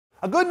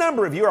A good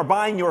number of you are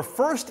buying your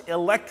first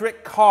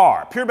electric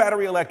car, pure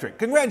battery electric.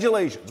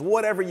 Congratulations,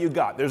 whatever you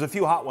got. There's a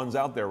few hot ones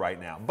out there right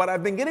now. But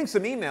I've been getting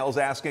some emails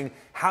asking,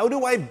 how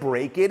do I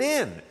break it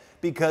in?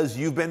 Because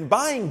you've been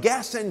buying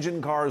gas engine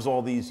cars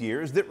all these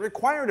years that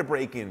required a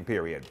break-in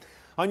period.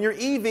 On your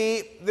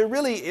EV, there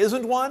really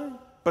isn't one,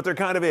 but there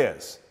kind of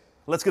is.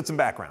 Let's get some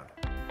background.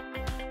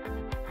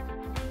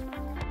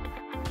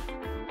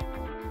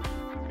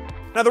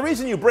 Now, the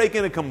reason you break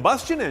in a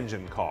combustion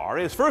engine car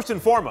is first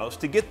and foremost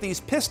to get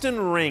these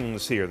piston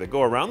rings here that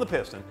go around the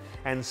piston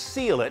and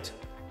seal it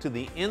to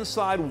the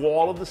inside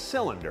wall of the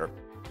cylinder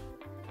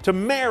to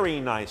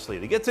marry nicely,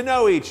 to get to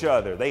know each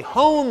other. They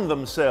hone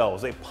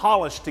themselves, they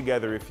polish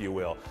together, if you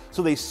will,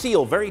 so they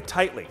seal very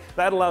tightly.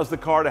 That allows the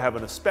car to have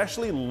an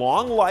especially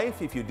long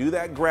life if you do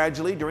that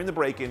gradually during the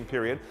break-in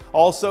period.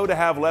 Also to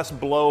have less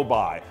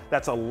blow-by.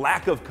 That's a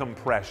lack of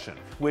compression,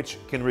 which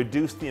can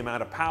reduce the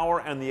amount of power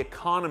and the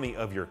economy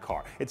of your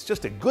car. It's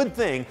just a good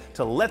thing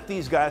to let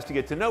these guys to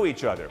get to know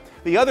each other.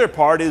 The other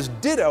part is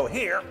ditto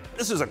here.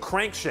 This is a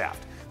crankshaft.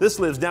 This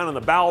lives down in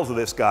the bowels of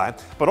this guy,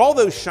 but all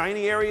those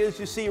shiny areas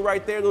you see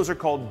right there, those are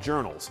called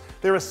journals.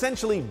 They're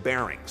essentially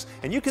bearings,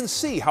 and you can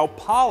see how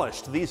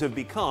polished these have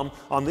become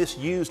on this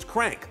used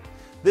crank.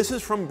 This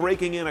is from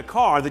breaking in a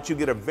car that you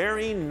get a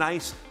very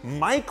nice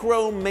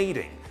micro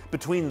mating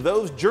between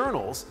those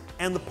journals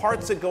and the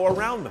parts that go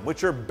around them,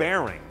 which are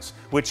bearings,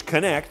 which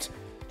connect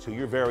to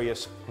your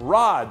various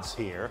rods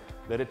here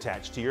that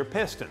attach to your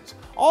pistons.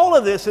 All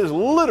of this is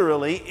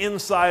literally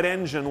inside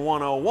engine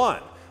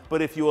 101.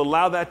 But if you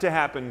allow that to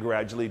happen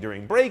gradually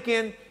during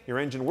break-in, your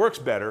engine works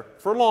better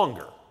for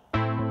longer.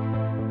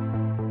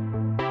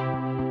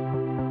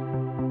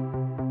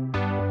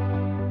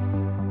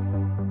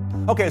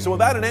 Okay, so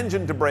without an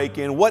engine to break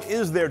in, what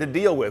is there to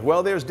deal with?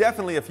 Well, there's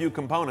definitely a few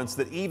components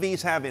that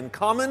EVs have in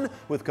common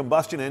with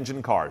combustion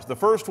engine cars. The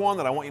first one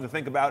that I want you to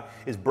think about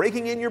is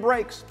breaking in your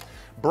brakes.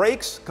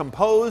 Brakes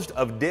composed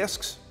of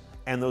discs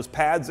and those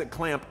pads that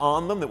clamp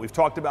on them that we've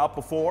talked about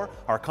before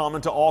are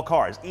common to all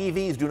cars.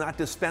 EVs do not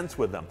dispense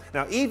with them.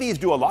 Now, EVs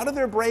do a lot of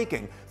their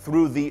braking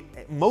through the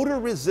motor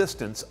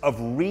resistance of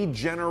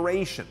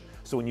regeneration.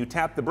 So when you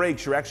tap the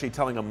brakes, you're actually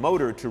telling a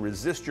motor to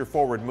resist your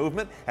forward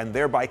movement and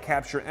thereby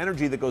capture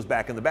energy that goes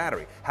back in the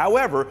battery.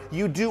 However,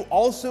 you do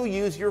also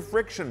use your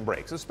friction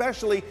brakes,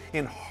 especially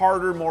in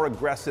harder, more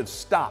aggressive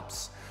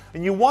stops.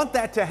 And you want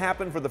that to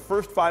happen for the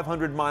first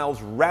 500 miles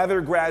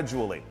rather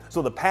gradually.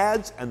 So the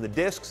pads and the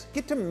discs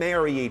get to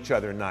marry each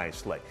other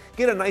nicely,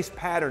 get a nice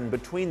pattern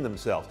between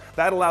themselves.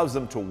 That allows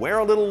them to wear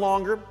a little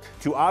longer,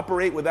 to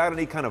operate without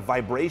any kind of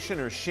vibration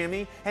or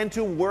shimmy, and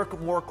to work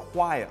more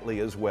quietly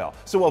as well.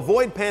 So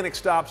avoid panic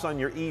stops on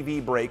your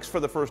EV brakes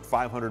for the first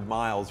 500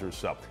 miles or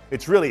so.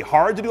 It's really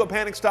hard to do a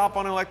panic stop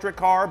on an electric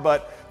car,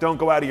 but don't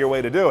go out of your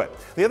way to do it.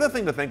 The other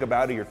thing to think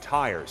about are your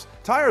tires.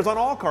 Tires on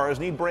all cars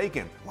need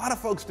break-in. A lot of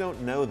folks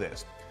don't know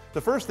this.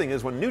 The first thing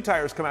is when new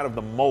tires come out of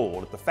the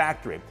mold at the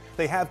factory,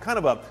 they have kind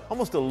of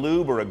almost a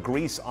lube or a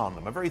grease on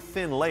them, a very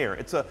thin layer.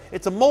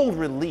 It's a mold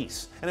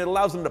release, and it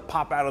allows them to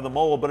pop out of the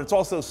mold, but it's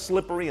also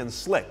slippery and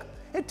slick.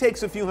 It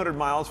takes a few hundred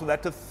miles for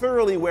that to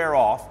thoroughly wear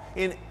off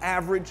in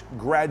average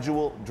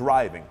gradual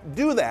driving.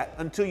 Do that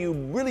until you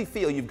really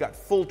feel you've got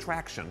full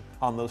traction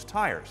on those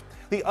tires.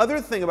 The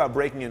other thing about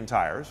breaking in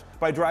tires,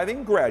 by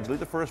driving gradually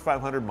the first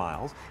 500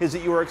 miles, is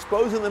that you are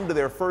exposing them to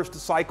their first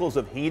cycles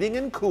of heating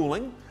and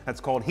cooling,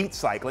 that's called heat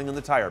cycling in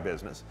the tire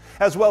business,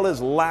 as well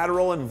as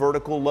lateral and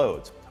vertical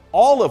loads,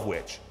 all of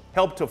which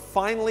help to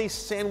finally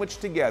sandwich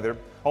together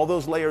all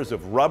those layers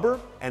of rubber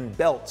and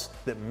belts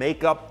that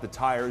make up the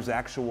tire's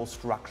actual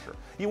structure.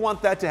 You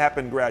want that to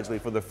happen gradually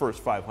for the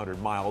first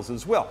 500 miles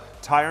as well.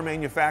 Tire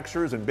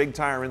manufacturers and big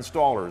tire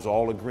installers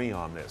all agree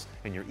on this,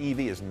 and your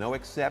EV is no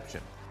exception.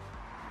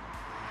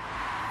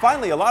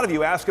 Finally, a lot of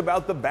you ask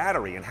about the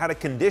battery and how to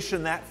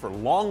condition that for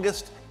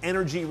longest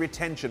energy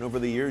retention over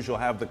the years you'll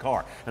have the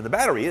car. And the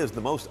battery is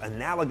the most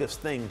analogous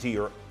thing to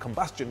your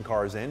combustion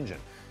car's engine.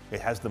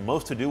 It has the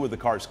most to do with the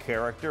car's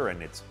character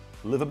and its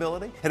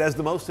livability. It has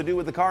the most to do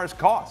with the car's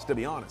cost, to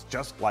be honest,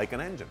 just like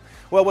an engine.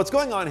 Well, what's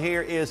going on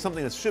here is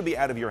something that should be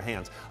out of your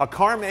hands. A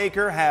car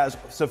maker has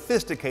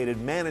sophisticated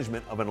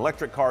management of an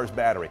electric car's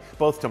battery,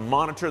 both to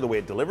monitor the way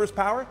it delivers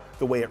power,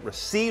 the way it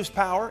receives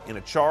power in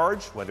a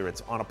charge, whether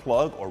it's on a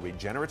plug or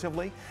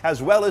regeneratively,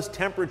 as well as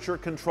temperature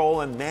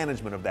control and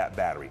management of that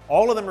battery.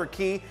 All of them are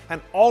key,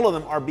 and all of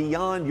them are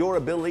beyond your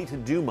ability to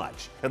do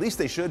much. At least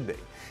they should be.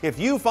 If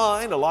you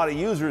find a lot of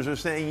users are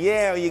saying,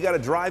 yeah, you got to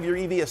drive your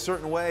EV a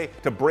certain way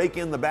to break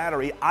in the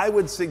battery, I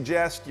would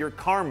suggest your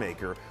car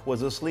maker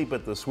was asleep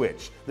at the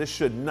switch. This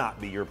should not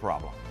be your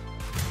problem.